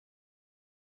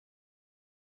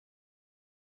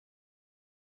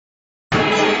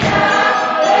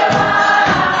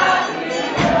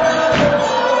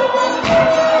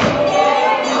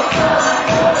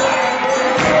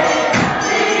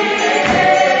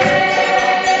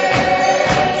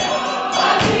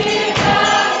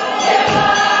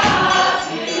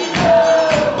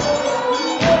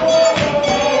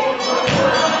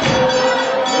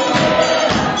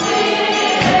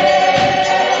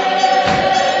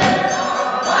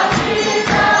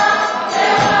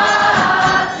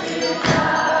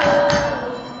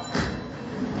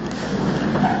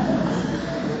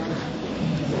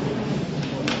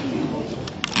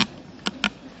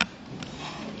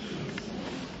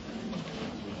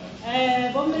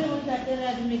Bomme le ntate re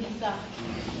a dumedisa.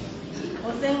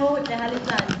 Hoseng ho hotle ha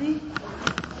letsatsi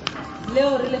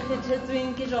leo re le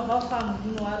kgethetsweng ke Jehova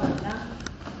Modimo wa rona.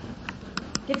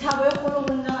 Ke thabo e kgolo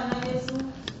ho nna bana beso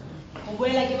ho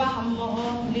boela ke ba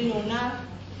hammoho le lona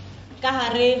ka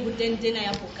hare ho tentena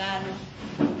ya pokano.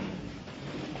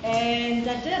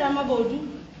 Ntate Ramabodu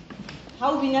ha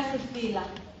o bina sefela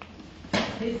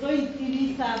re tlo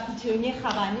itsebisa phuthelong e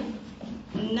kgabane.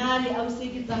 Nna le ausi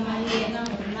ke tsamaya le yena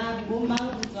hore na bo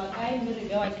mang ho tswa kae mme re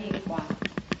bewa ke eng kwana.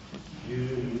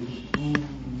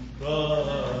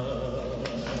 Oh,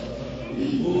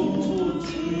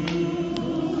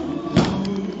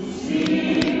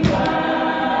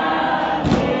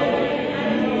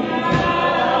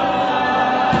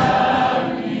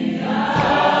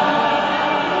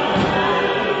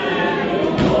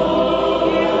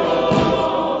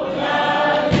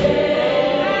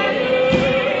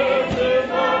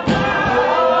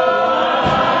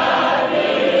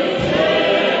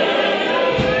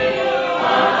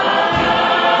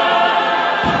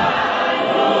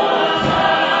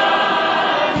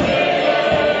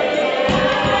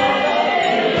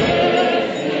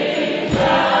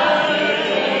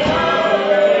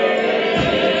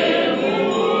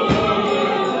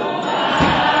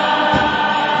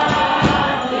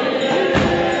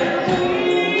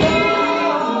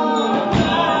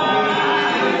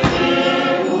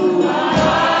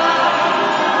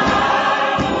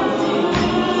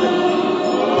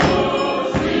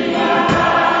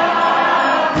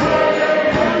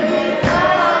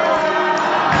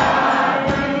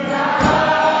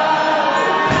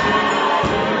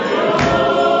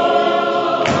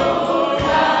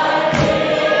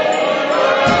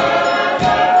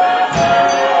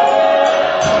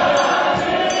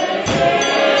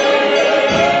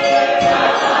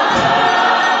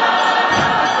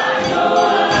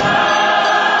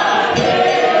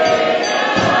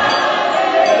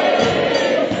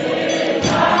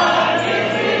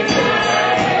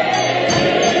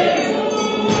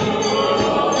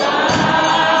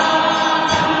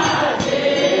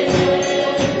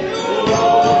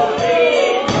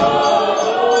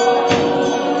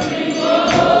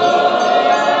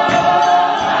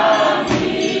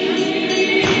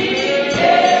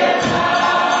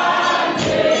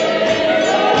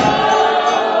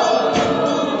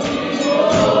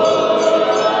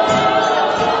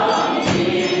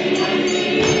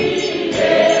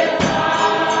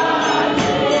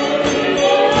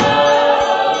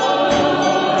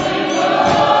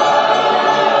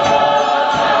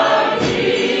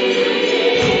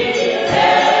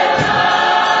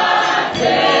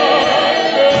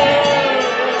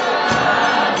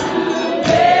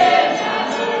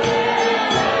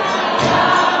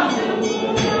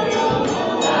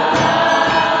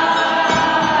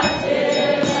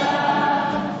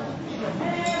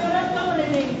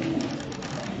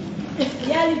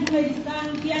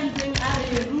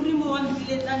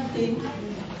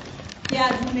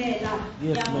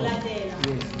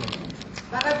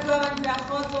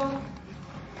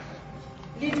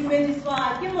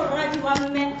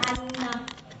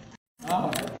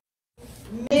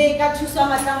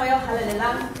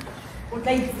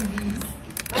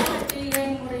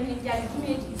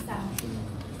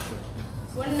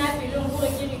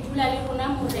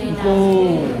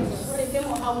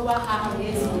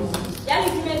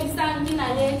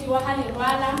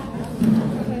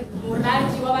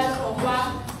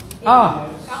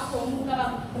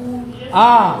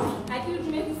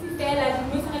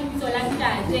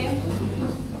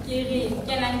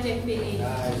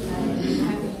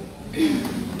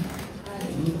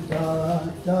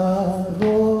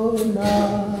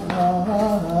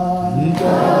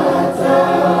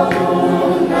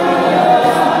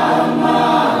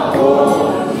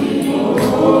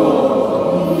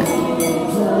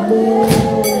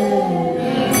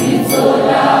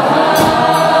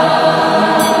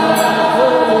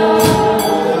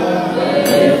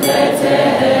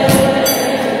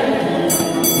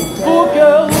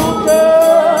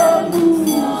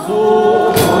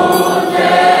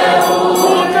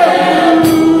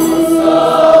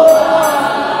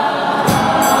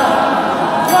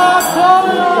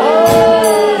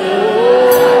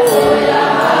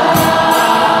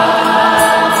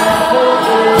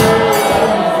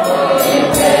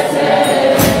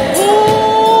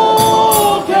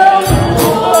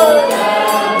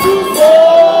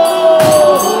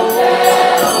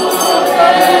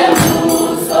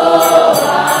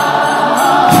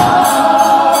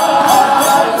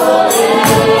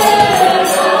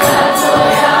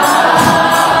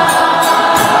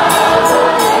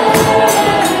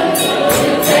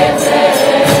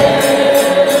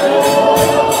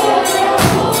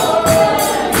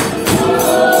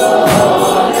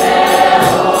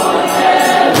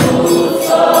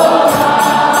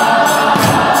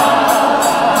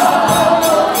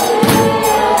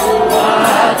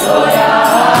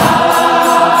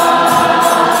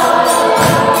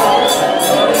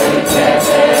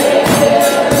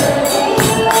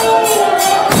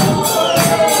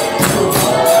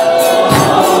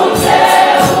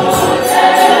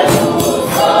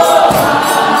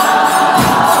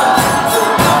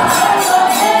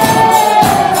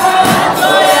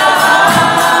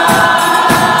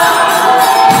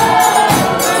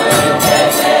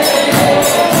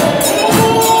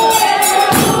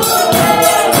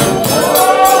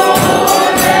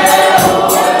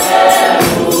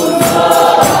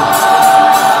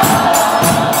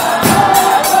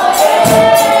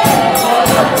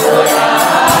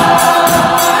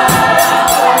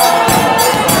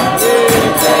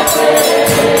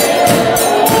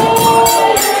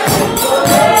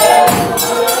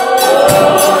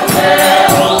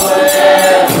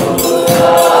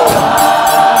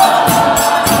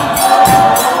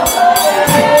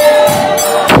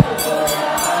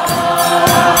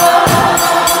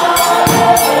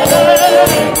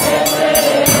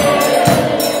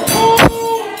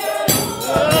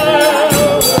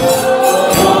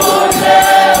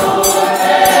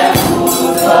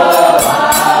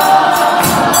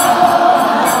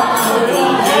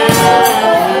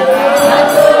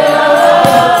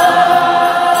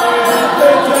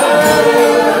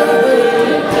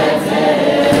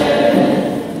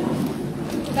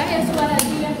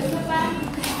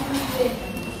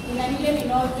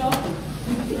 menoto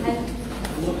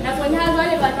nakong ya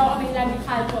jwale batla go obela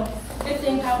mekgatlo e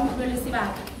teng ka go utlwe le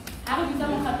sebaka ha re bitsa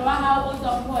mokgatlo wa hao o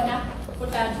tswa go bona o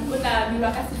tla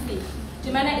bilwa ka sefeng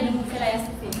temana e le mo fela ya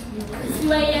sefeng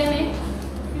siwa eme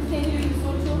fitlhele le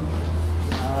Lesotho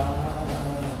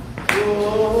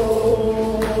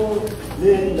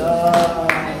Linda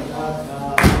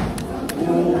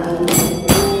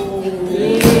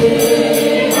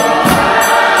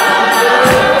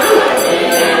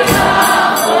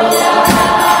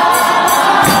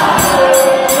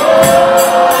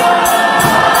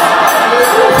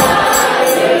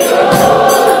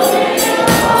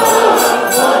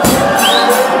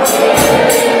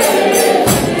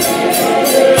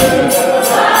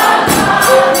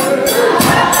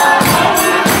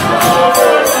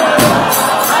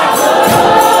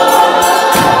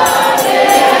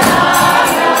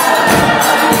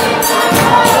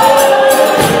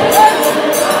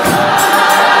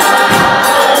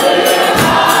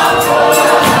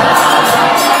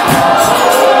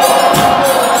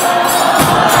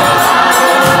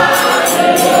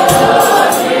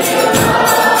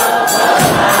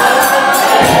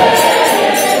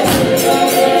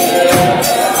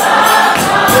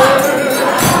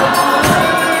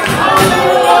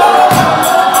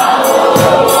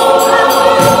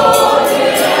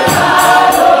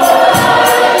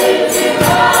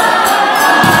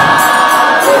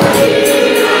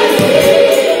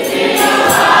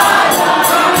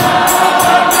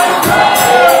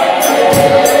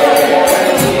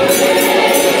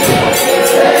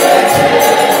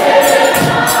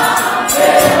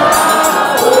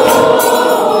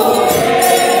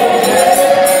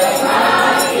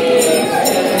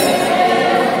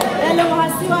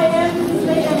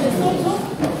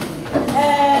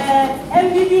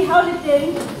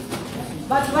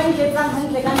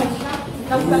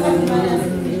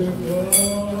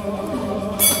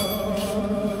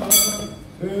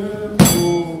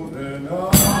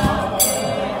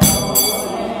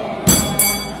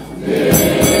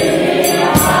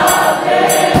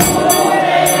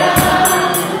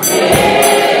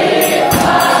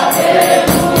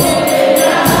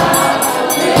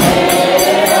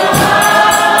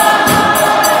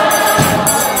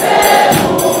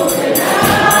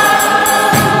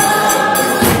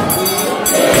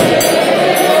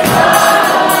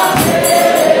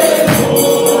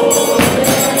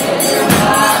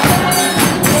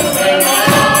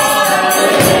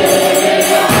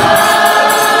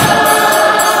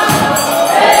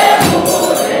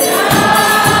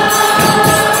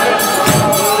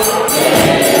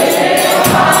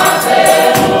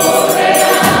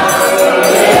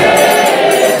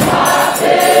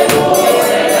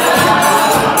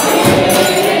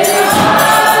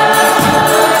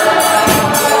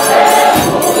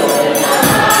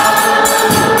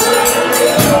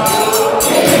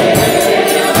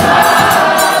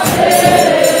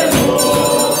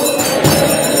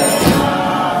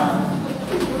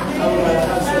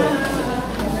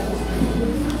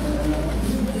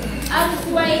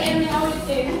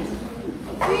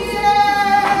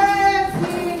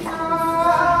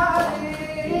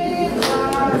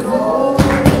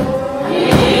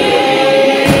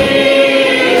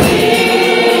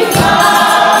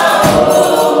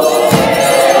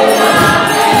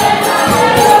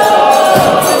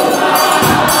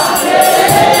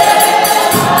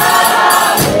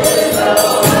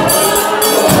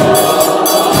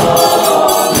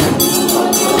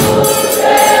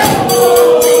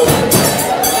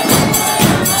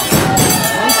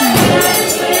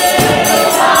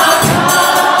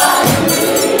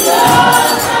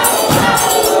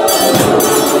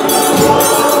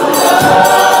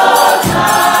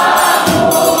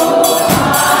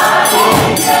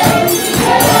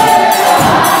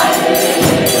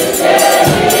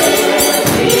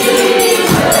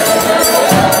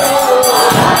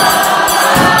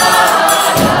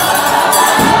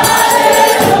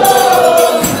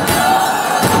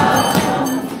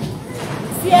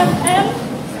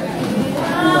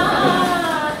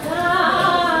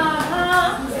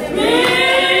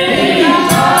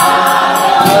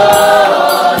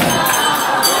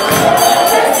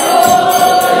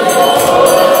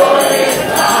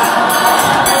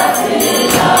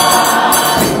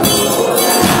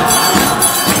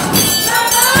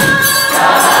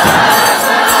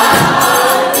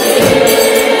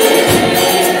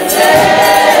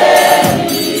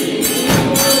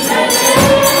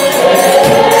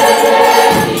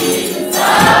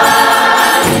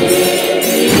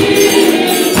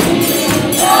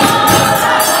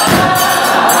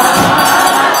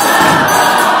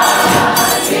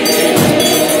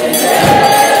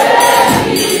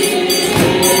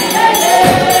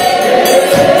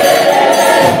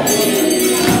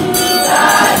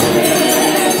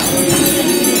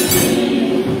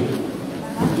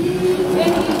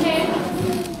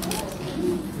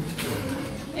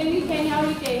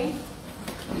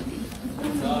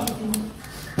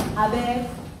abe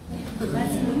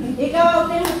e ka ba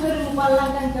teng go re mo kwalla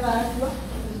ka ntle ba ratwa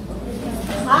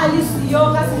ha le siyo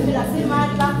ka sembela se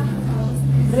matla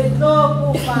re tlo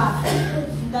kopa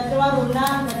ntate wa rona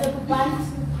ntate Kopane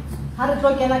ha re tlo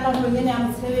kena ka tlhonyene ya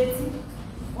mosebetsi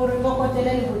o re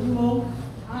kokotele le bodimong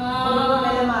o re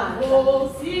romele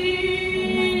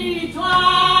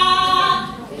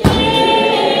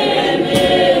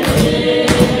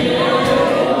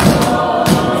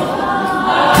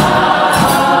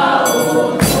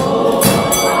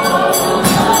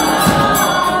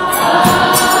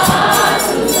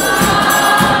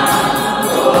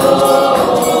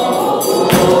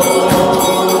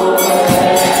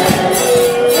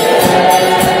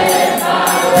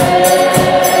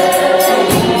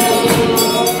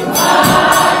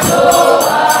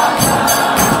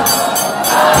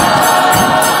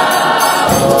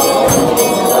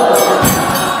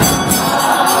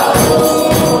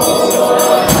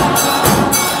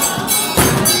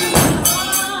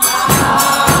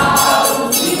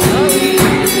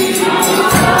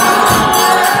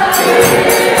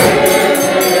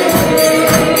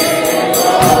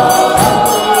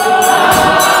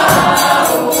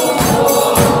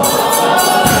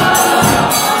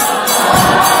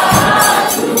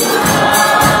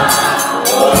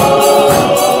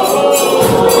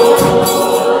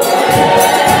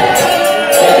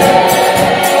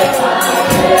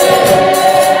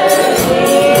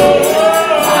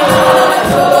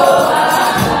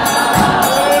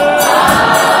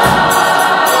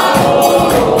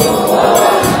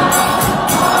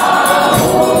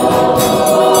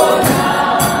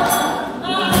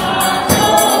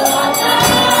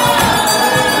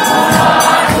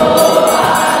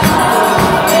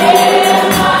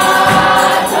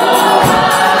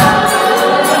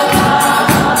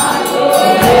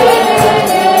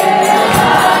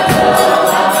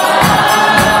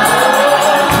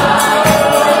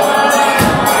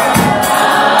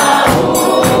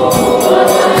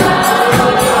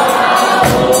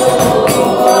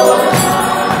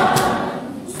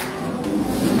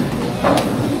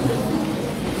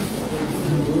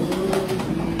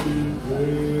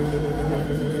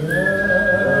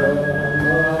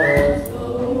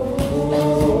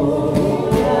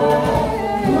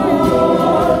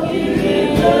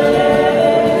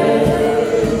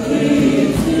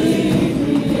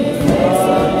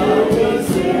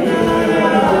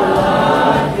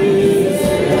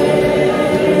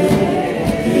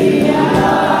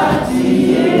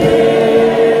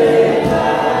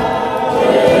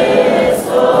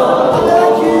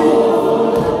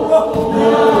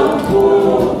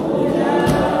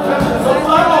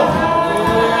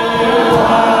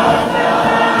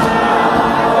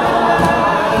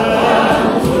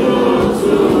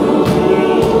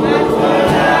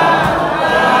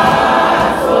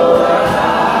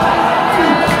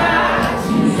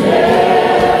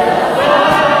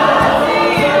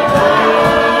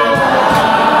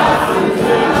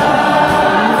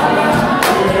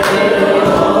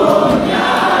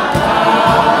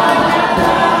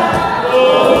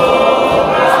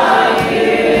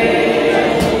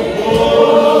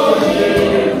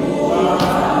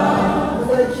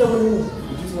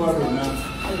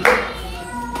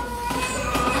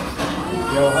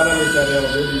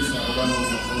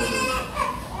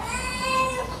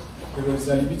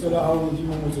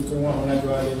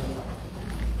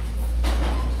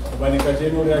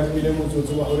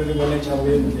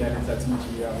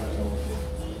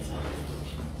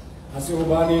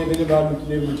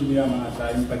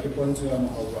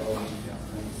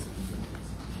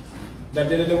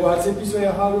Datele wa tsepiso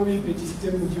ya hao e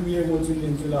petisitse modimo ye ngotse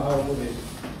lentswe la hao go le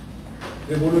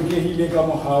re bolokehile ka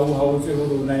mohau ha o tswe ho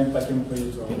rona empa ke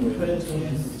mpoetso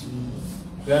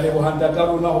re le bohanda ka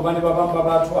rona hobane ba bang ba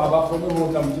batho a ba kgone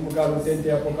ho tla modimo ka rotente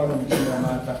ya kokalo modimo ya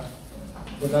mata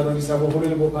go tla rodisa boholo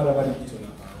le bophara ba ditso la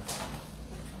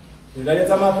re la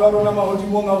etsa matlo a rona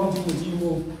mahodimo nga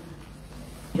hodimo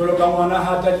jolo ka ngwana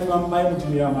ha tadima mai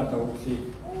modimo ya mata ohle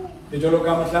e jolo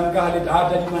ka mohlanka ha le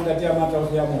data di mandate ya mata o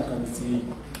ya mo ka metse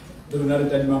rona re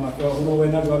tadima matlo o no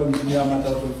wena jwalo modimo ya mata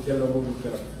o tlo go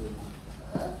bukela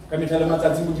ka methala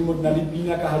matsatsi modimo na le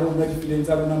pina ka hare rona di fileng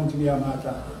tsa rona modimo ya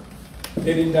mata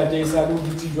e re ndate sa lo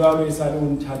ditsi jwalo e sa lo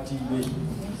nthatile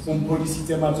o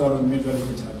mpodisitse matswalo mme jwale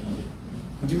ke thabile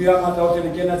modimo ya mata o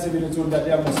tle kena tshebeletso ndate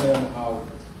ya mosa ya mohao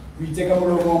o itse ka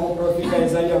molomo wa moprofeta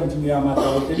Isaiah modimo ya mata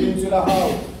o tle lentswe la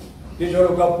hao le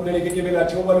jolo ka pula le ke ke bela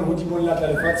theoba le hodimo la tla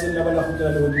le fatseng la bala khutela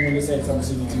le hodimo le sa etsa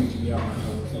mosebetsi modimo ya mata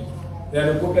ya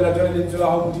le kopela jole lentswe la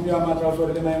hao modimo ya mata o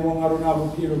tle le maemong a rona a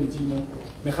bophelo modimo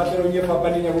mekgatlelo ye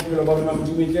fapaneng ya bophelo ba rona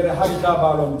modimo ke re ha di tla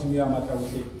balwa modimo ya mata o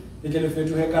tle le tle le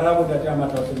fetohe karabo date ya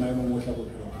mata o tle maemong o tla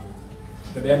bophelo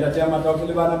re beha ntate ya matla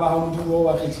le bana ba hao modimo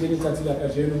wa kgethile letsatsi la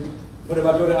kajeno hore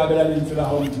ba tlo re abela lentswe la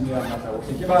hao modimo ya matla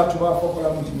ohle ke batho ba fokola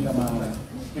modimo ya matla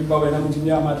empa wena modimo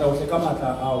ya matla ohle ka matla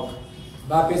a hao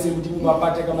ba pese modimo ba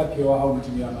pate ka mapheo a hao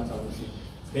modimo ya matla ohle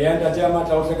beha ntate ya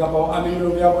matla ohle kapa o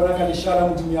amenelo ya bona ka leshala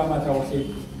modimo ya matla ohle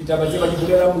ditaba tse ba di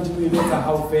bolela modimo e letsa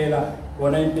hao fela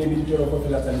bona empe di toro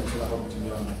fela tsa lentswe la hao modimo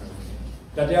ya matla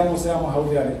ntate ya Mose ya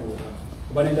mohau ya leboha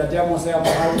hobane ntate ya Mose ya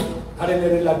mohau ha re ne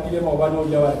re lapile maobane o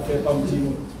ile wa re fepa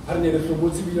modimo ha re ne re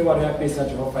hlobotse bile wa re apesa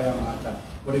Jehova ya matla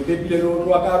hore pepile lo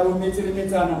tloa ka rometse le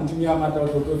metsana modimo ya matla o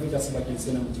tlo feta sebakeng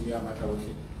sena modimo ya matla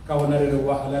ohle ka hona re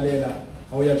wa halalela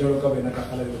ha o ya jalo ka wena ka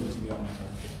halalela modimo ya matla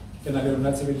ke na le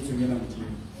rona tshebediso ena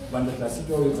modimo banda tla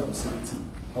sitwa o etsa mosebetsi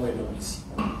ha wena o isi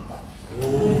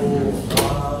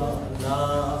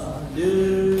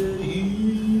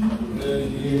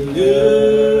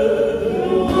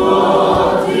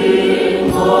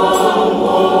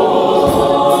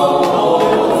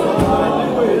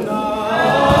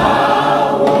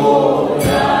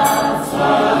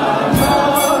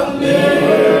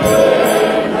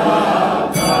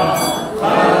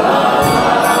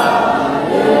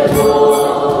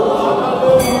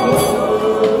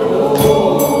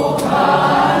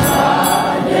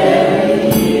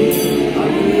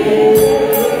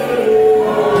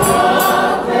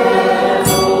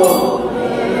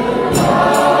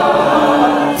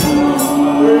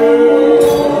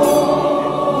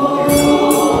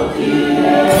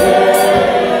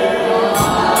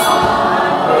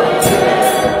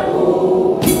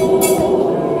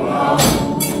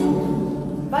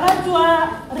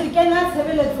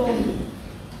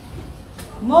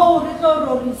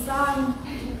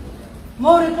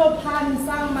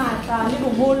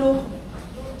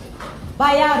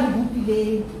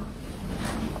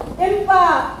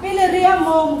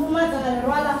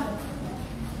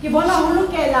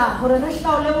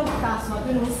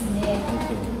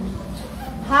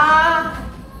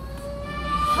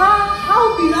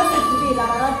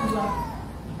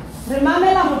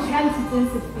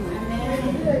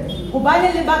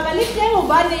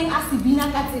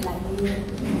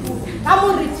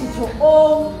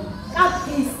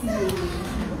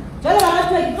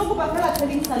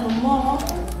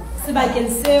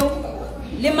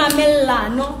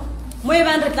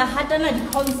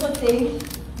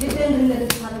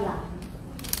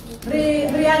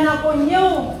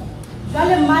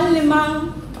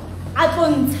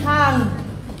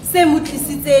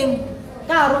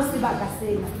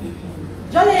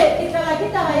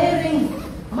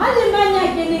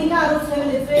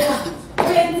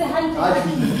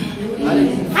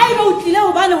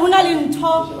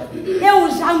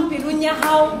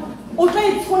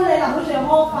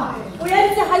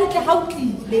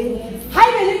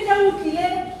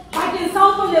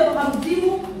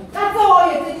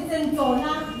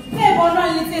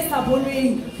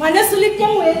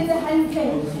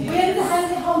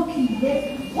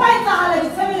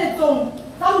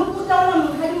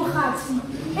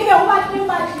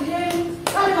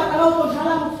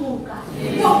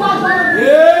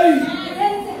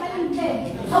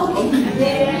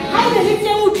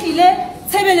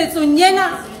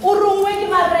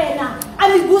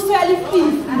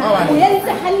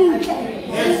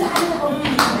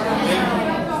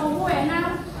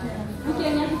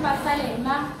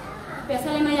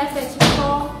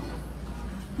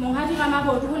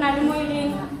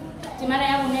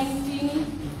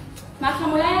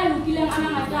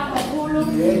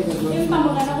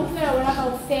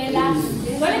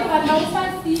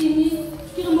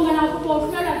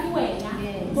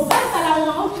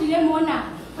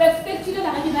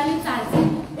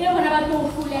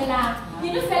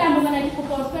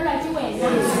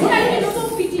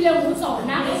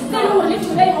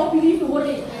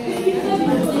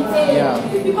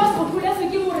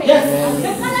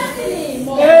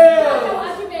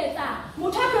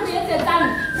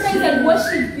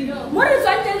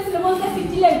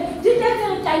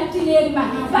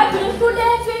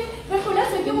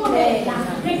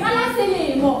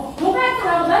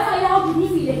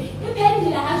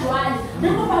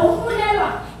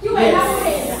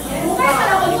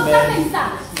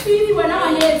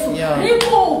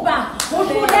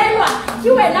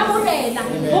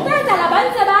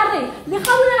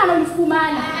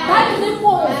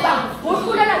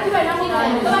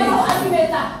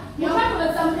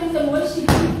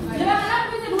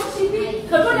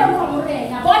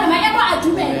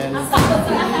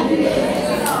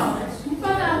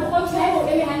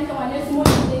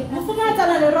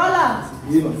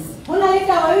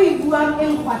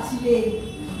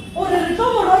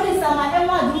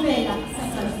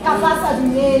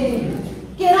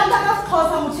Ke rata Mata ka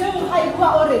Xhosa motho e mong a bua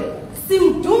o re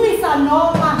simdumisa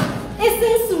noma e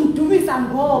seng simdumisa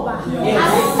ngoba. A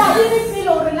re hlaile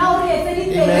pele hore na o re etse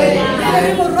diteng.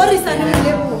 Re mo rorisane le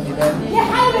lebo. Le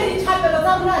haebe dithapelo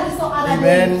tsa rona di so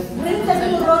arabeng. Re ntse re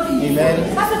mo rorisa.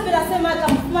 Ka sefela se matla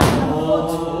mofumana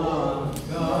Mokhothu.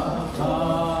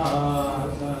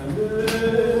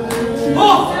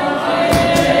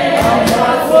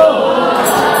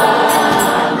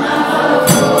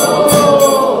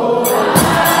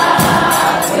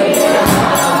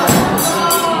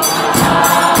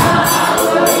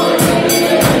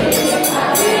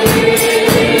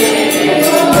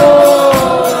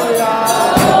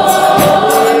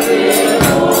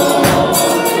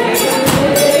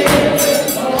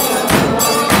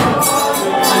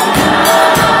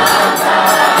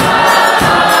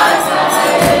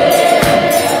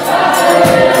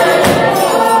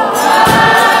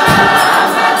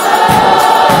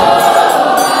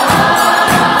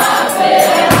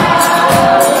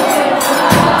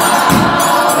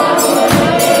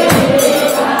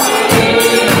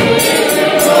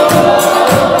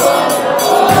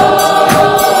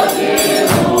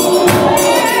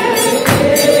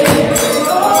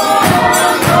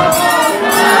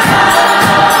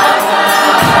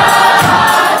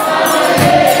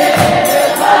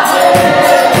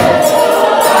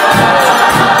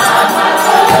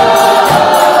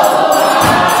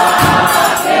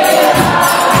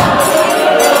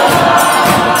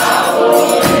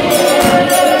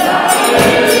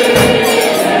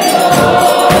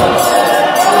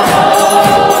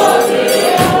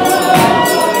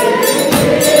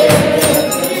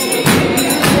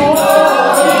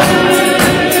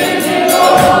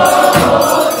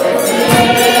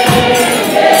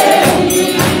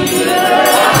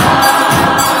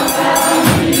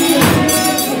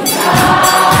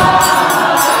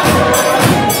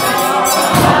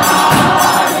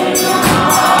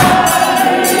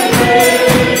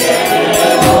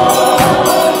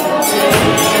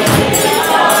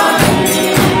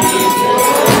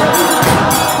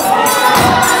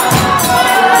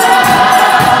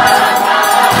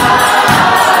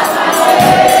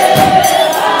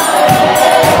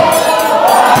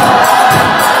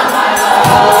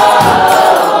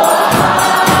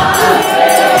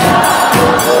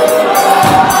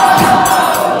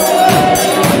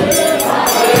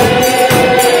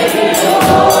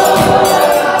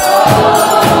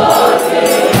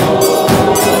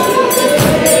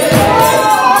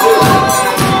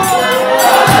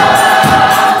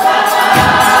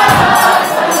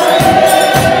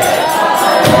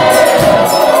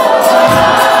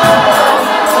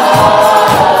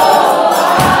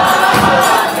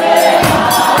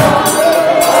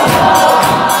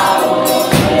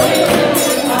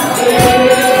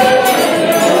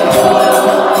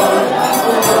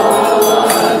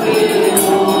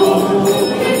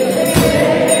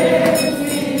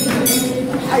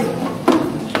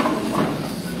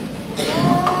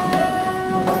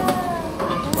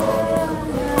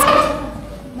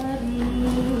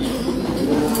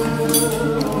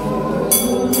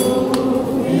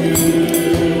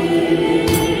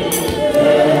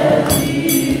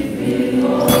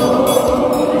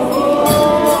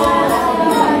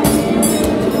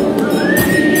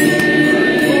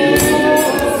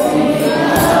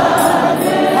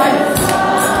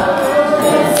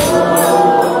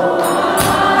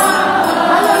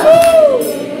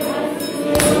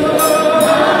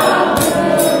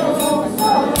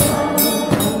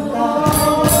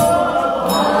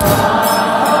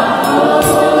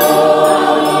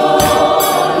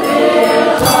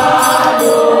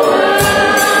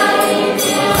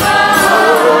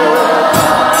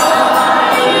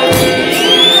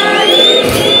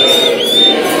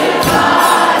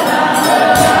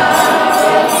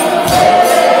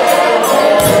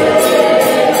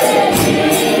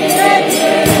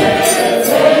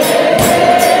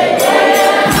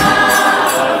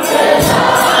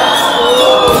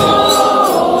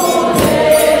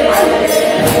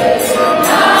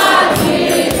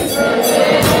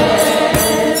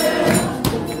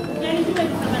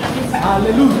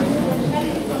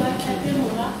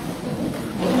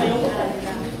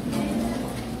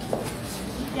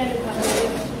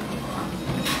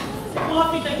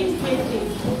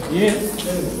 Yes.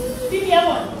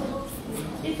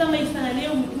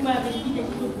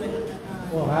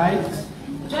 All right.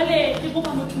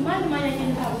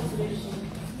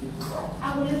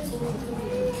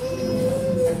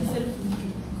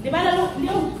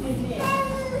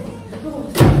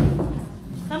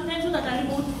 Sometimes you are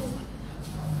remote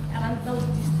around South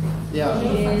District. Yeah.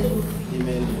 Yes.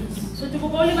 Amen. So to go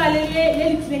only by the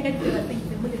things in the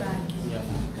back.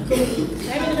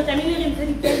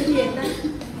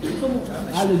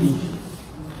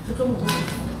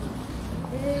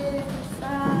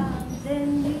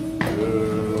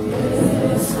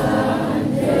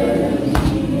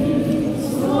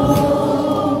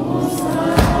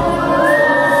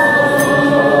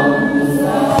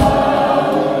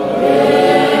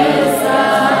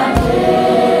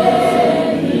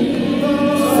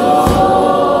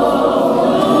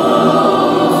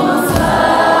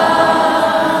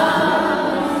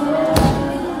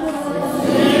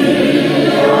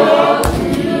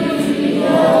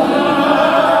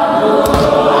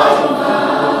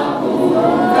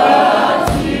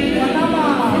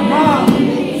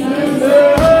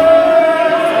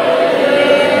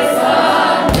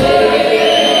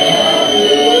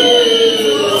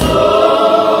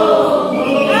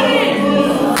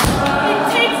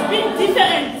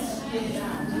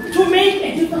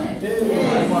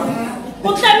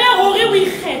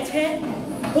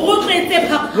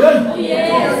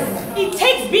 It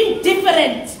takes being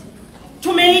different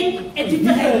to make a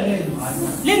difference.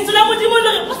 Lentula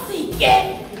Boitumelo o sike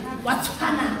wa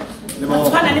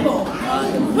tshwana le bona.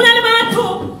 Hona le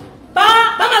batho ba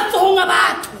matsohong a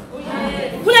batho.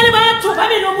 Hona le batho ba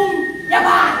melomong ya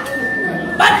batho.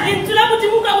 Ba lentula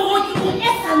Modimo ka borotho e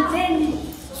santseng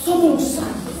somusa.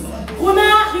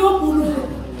 Hona yo bulu.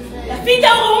 La fita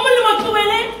o mo le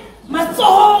matlwele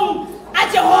matsohong a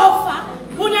Jehova.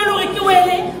 Hona lo re ke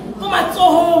wele ko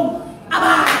matsohong a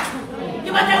batho. Ke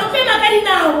batla re pema ka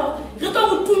dinao re tlo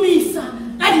mo tumisa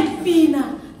ka dipina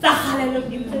tsa kgalelo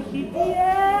ke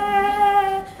Yeah.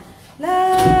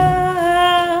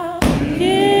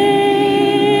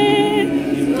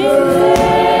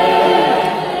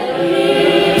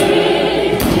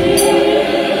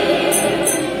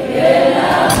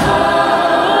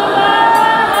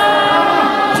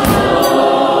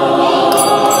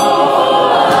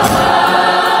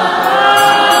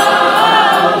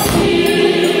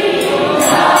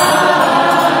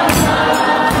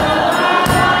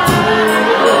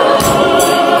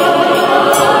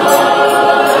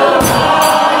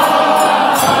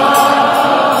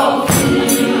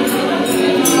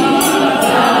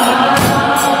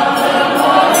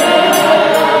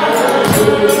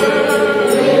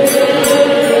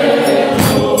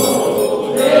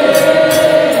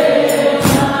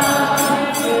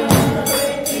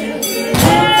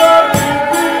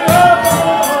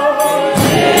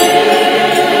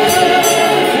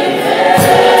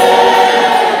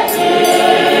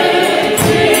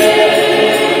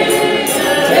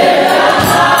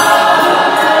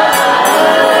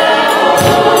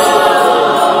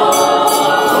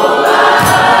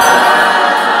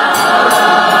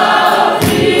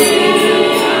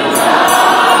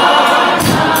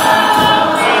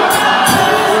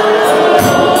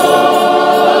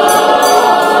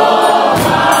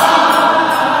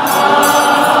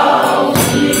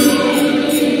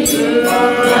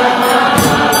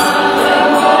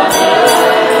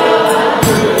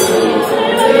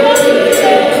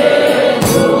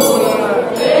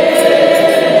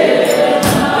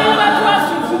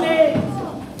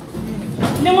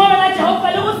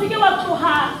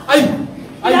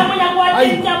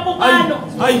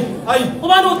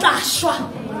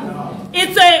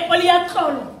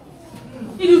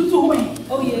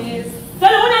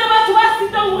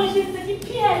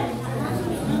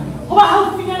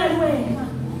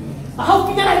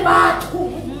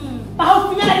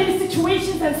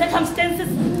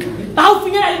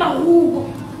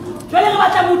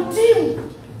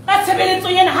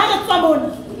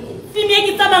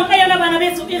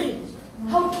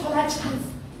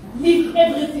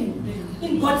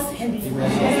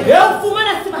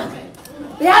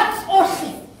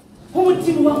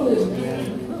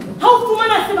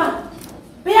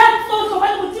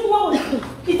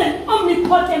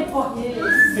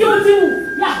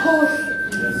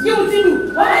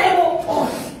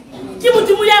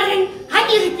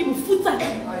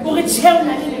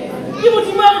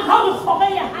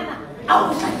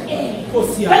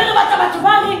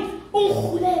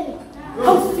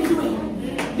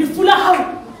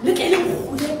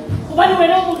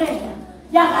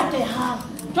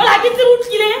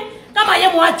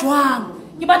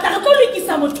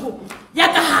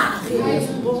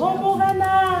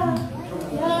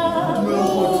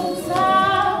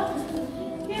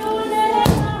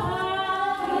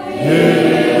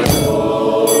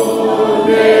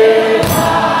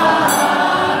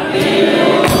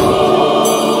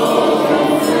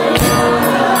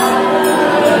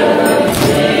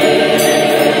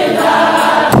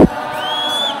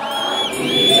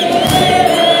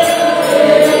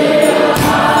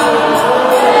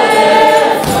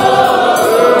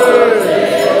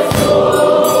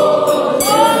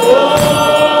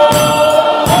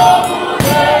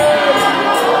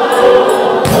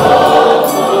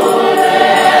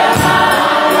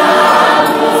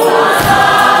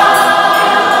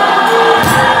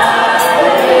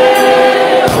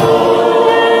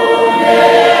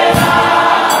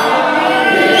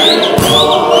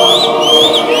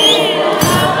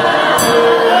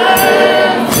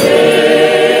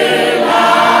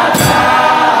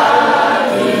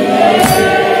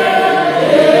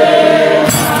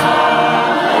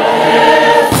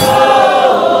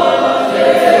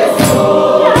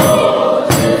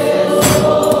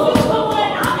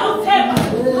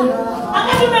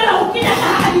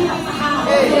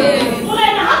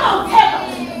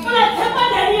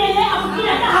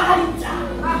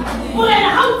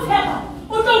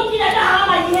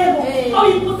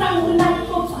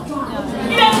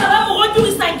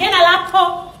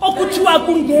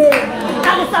 ingene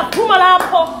akusaphuma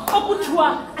lapho okuthiwa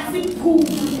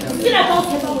asiphumi thina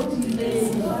kawukhetha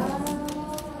kodileni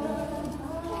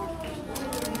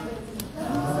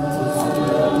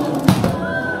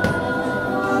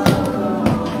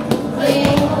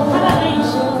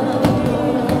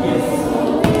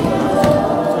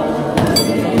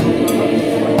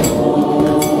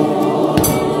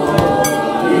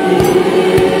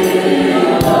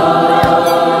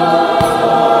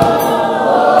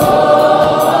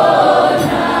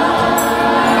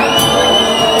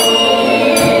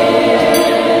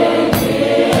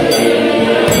Yeah.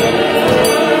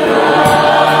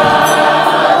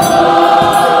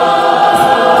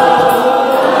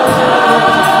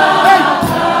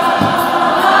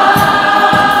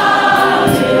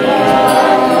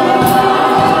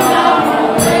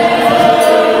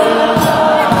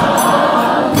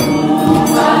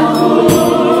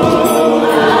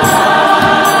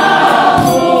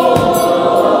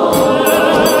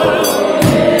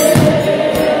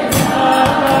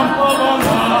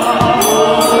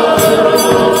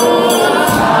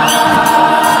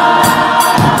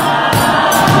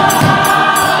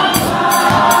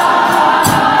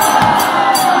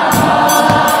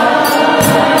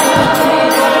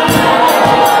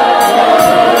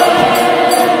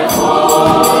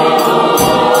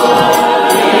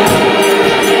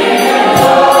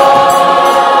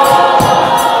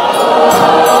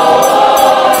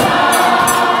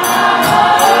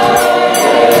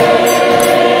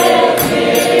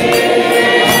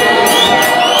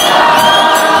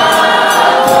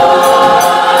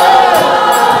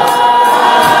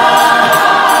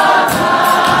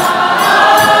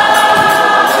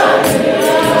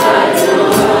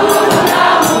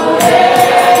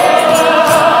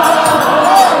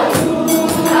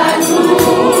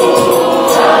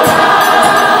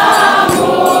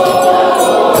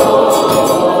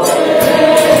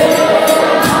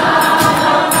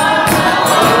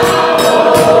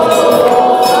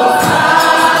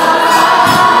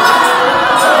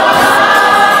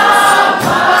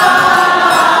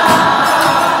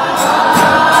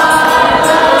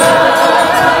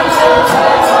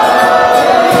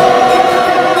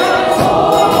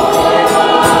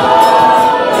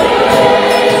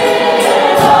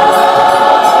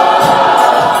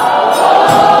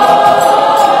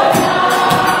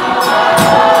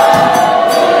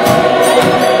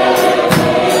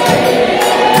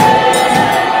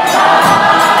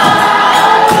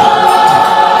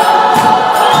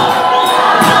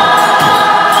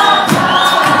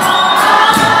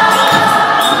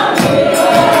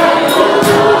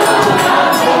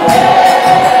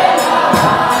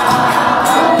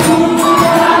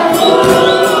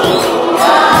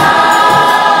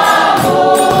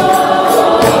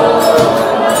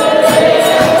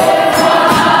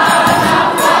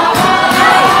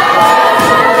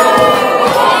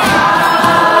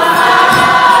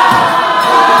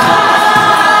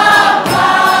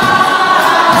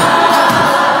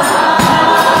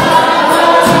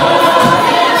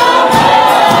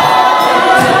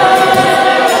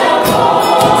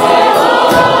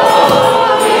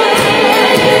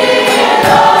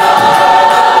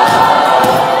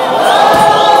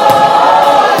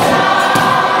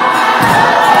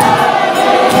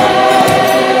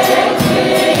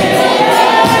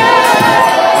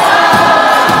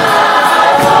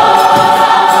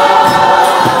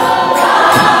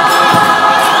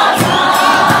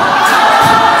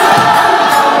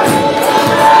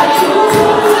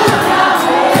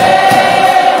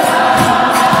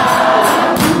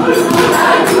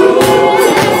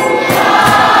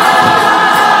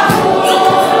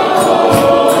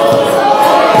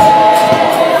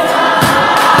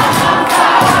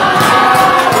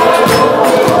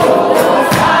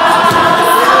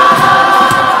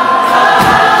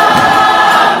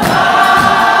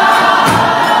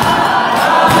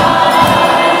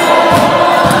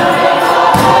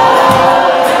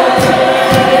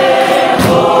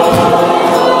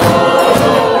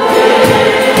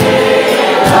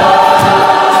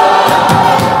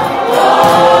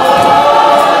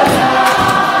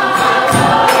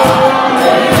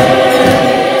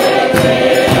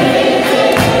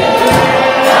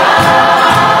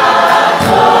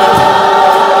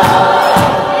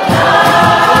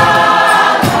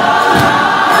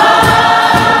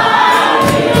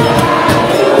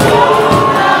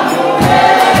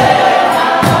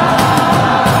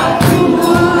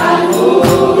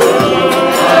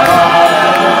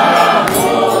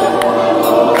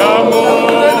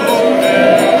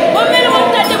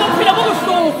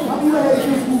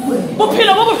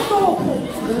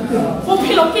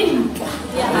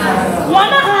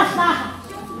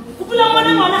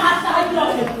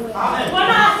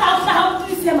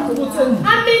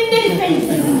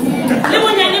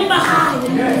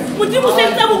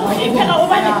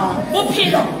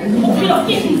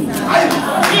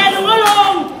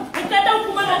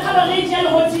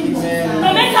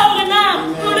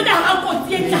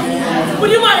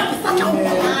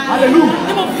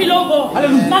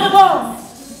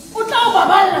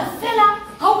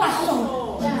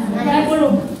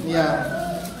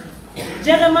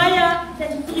 Jeremiah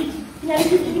 33.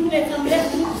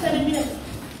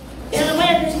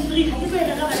 Jeremiah 33.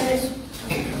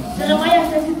 Jeremiah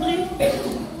 33.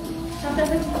 Chapter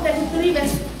 33,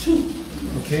 verse 2.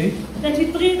 Okay.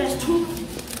 33, verse 2.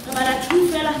 Kabala 2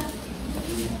 fela.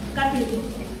 Kapile.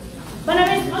 Bana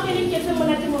bes okay ni kese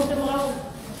mona temo temo rawo.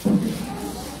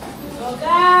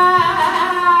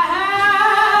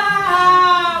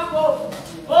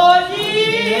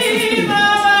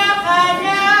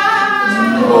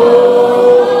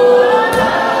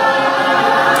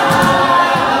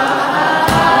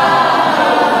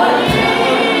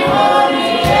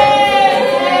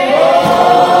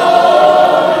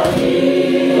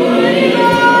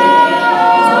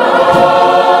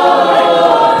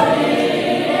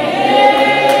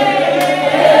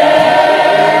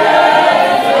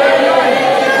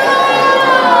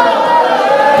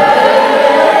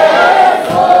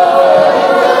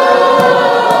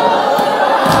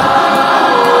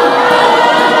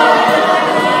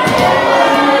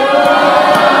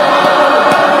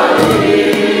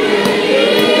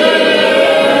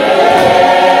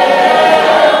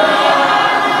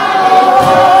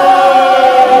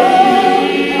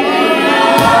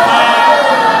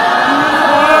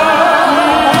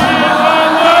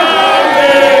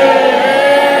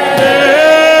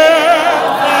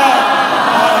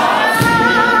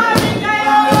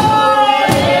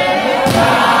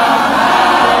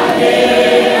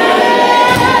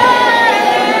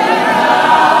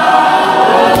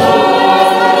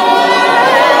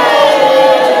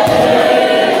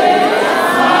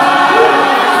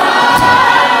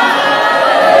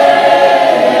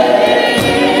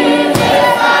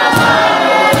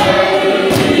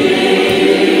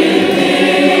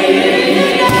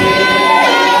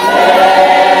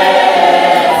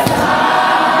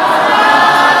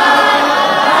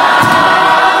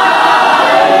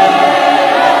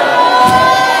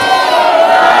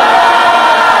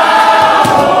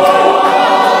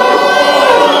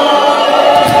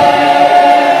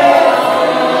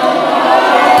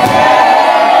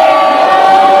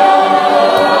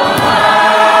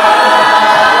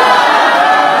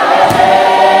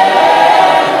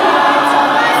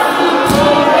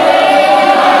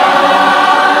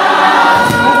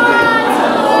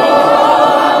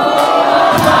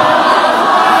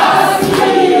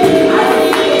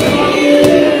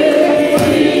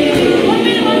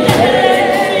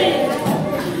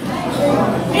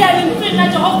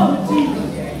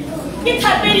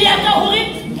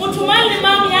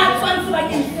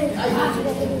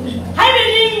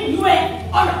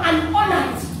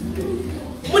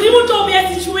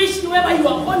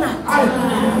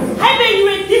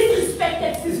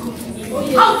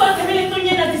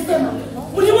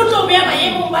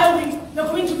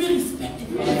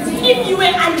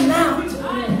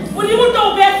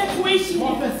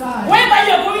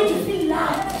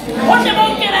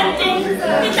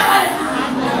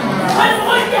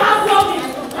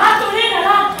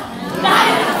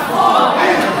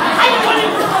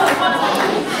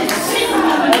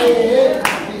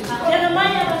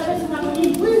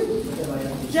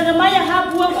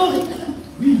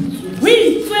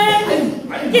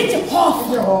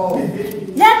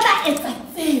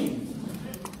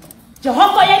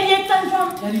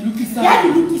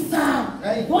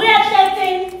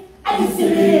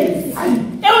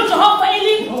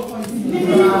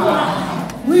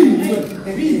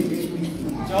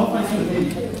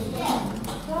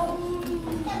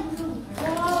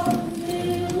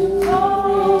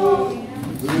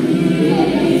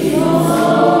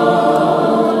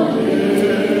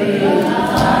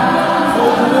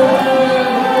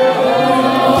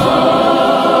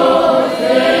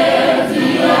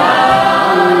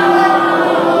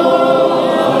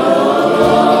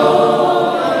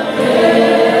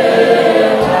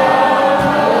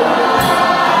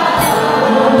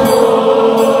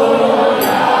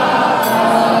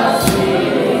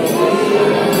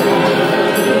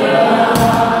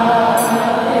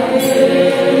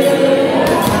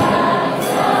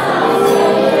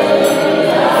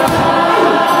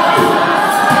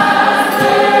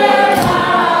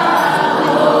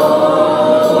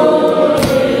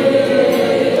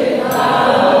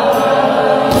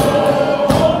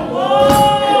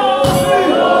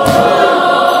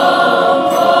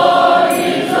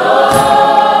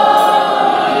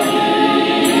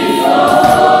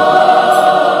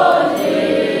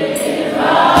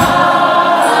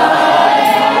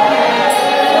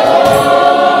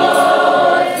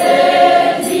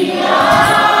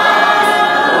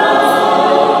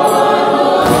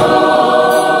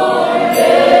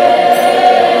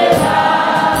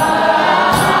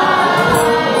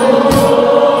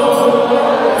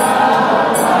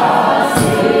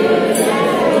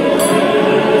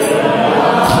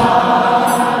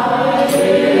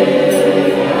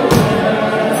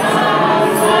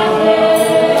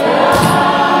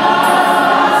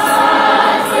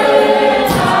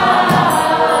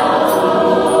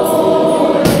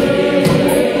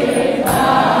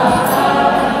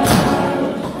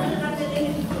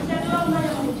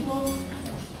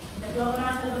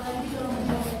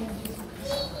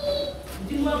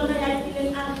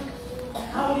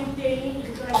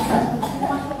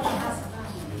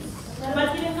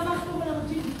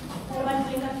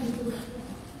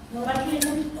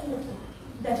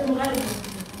 rona le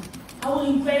ha o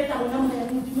ipeta rona mo ya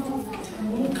modimo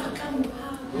mo kakamo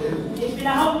e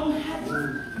pela ha o mo ha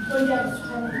o ya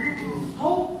tshwana ha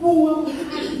o bua mo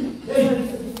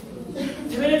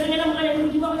tebele tsena mo ya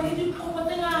modimo ba ke di khopa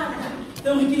tsengana le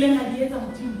o kileng ha di etsa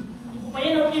modimo go ba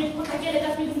yena o ke go tlakele ka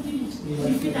pele modimo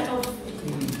di feta ka o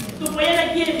to go yena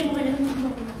ke ere mo ya modimo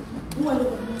bua le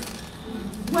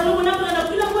bona bona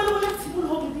pula bua le bona tsibolo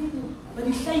ho modimo ba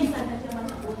di hlaisa ka ya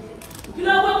matla bohle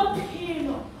pula bua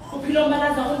bophelo bophelo ba la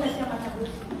za go ya matla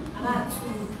bohle abatho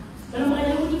bana mo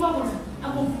ya modimo bona a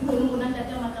go bua le bona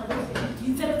ya matla bohle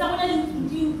di tsebe tsa bona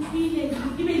di utlwile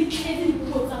di be di tletse di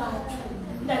bua tsa batho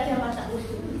nda ya matla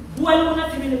bohle bua le bona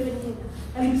tebele tsena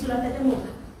ka lebitso la tate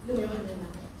moka le mo Yohana.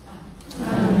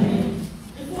 Amen.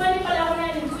 E bua le pala bona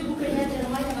ya lebitso go kenya tsena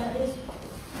ma ya ba Yesu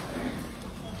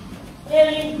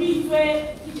e buitswe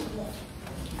ke Jehova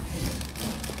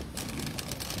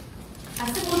a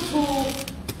se motho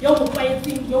yo mo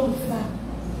tlwaetseng yo mo tsebang.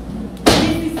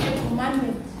 This is a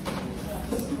commandment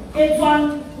e tswang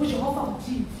go Jehova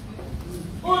modimo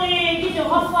o re ke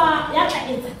Jehova ya tla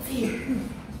etsa tseo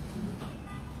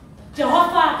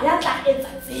Jehova ya tla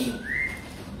etsa tseo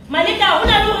maleka o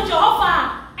na le hore Jehova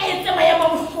a etse maemo a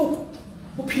bohloko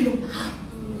bophelong ba hao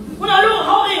o na le hore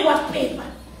ha o re wa pepa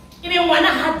ebe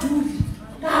ngwana ha dule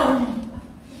ka o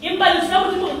empa le tsela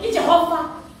modimo ke Jehova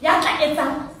ya tla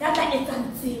etsang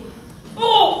tseo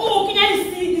o kenya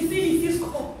di Cisco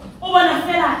o bona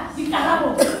fela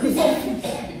dikarabo di so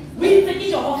o itse ke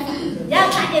Jehova ya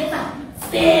tla etsa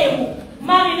tseo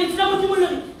mare le tsela modimo le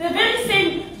the very same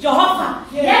Jehova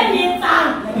ya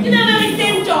etsang ke the very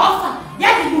same Jehova ya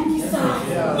di lokisa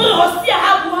o re hosia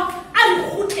ha bua a di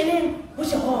khutleleng ho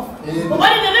Jehova o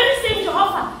bona the very same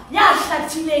Jehova ya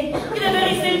hlathileng ke the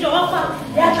very same Jehova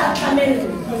ya tla tlamela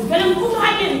ke le motho ha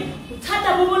ke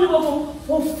thata bo le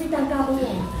bo fitang ka bo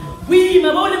wi ma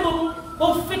bo le bo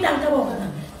fitang ka bona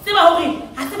se ba hore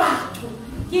ha se batho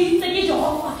ke itse ke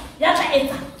Jehova ya tla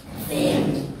etsa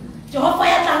Jehova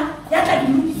ya tla di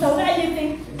lokisa o a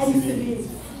yetseng a di sebetsa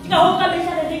ka ho ka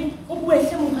betla le reng o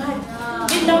buehle monghadi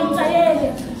ke nda o tsayele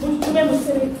o ntume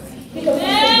mosebetsi ke ka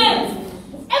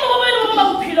e ba ba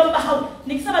bophelo ba hao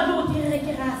ne ke sa batla go direla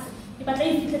ke rase ke batla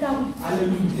e fitle ka ho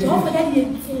Jehova ya di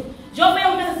etse Jehova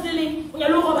ya o ka seleng o ya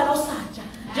lo go ba la o saja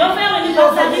Jehova ya re le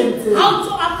bazari how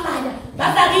to apply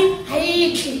bazari ha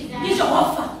itle ke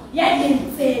Jehova ya di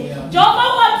etse Jehova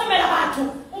o a tumela batho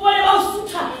o bone ba o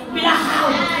sutha bila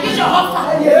hao ke Jehova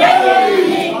ya di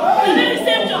etse le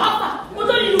same Jehova o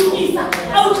tlo di lokisa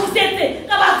a o tlisetse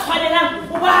ka ba tshwanelang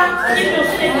o ba ke no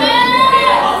setse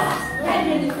ya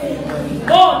di etse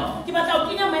ke batla o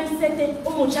kenya mindset o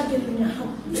mo tshakela nya hao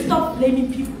stop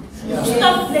blaming people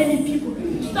stop blaming people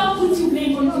stop putting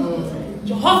blame on people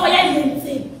Jehova ya di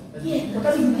etse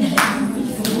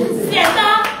Sieta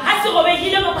ha se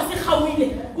robegile mo ba se khawile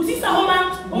o sisa ho mang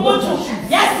o motho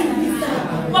ya sibisa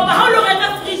ba ba ha lo reka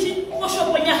fridge o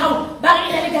shopong ya hao ba re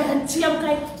ina le guarantee ya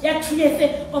bokae ya 2 years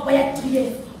o ba ya 3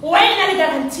 years o wa ina le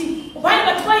guarantee o ba le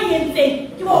batho ba yentseng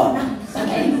ke bona ba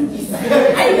ka ilukisa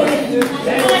ai bona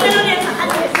o ga no ne tsa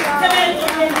hale se ba ntse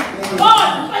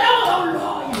bona ba la ba o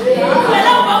loya ba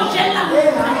la ba o jella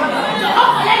o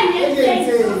ya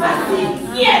yentseng ba si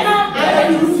yena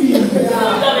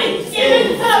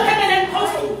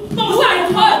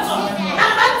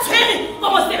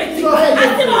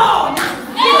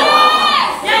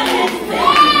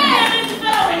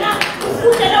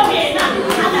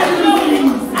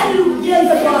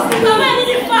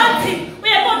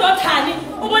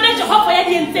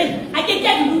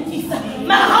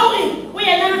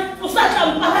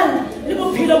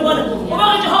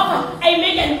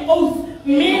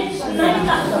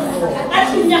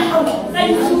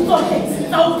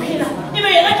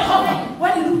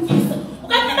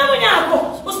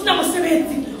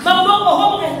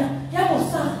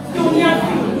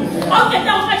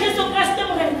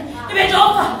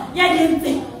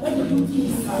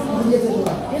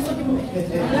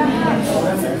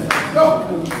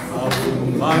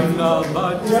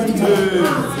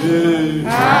Yeah.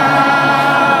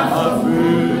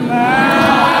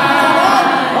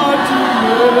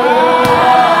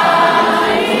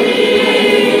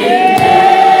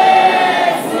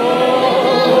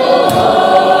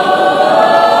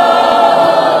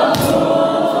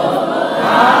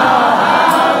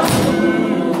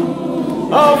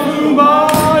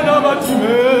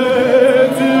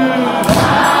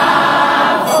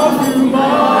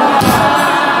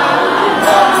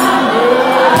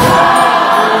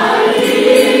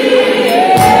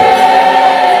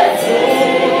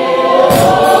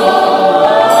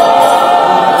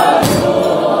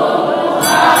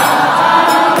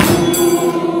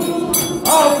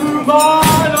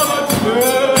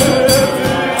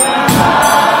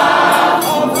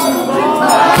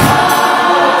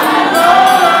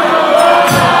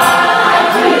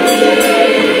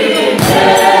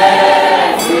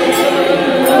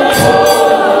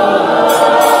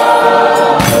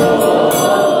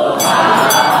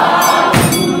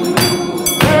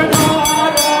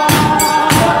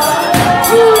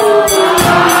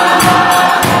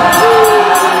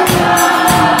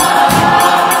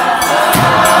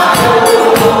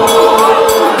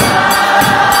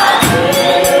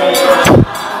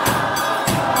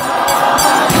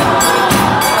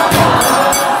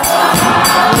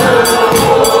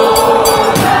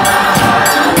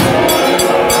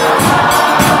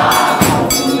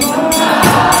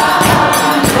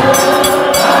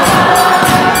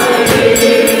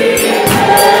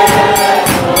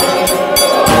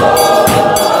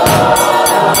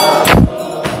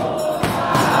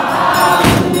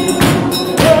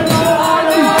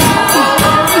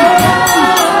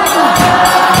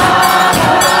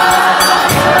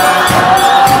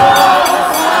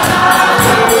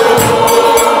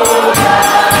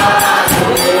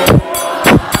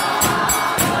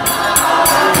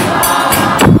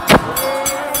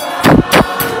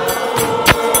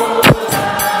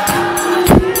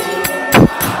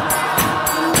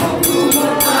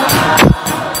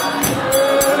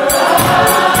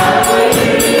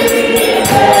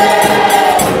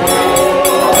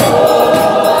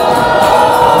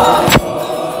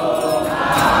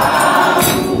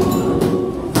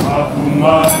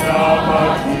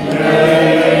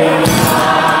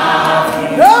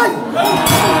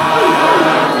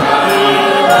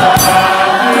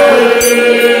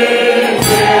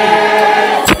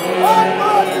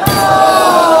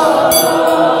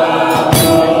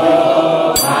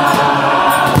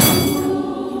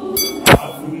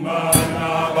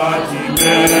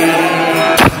 Boitumelo.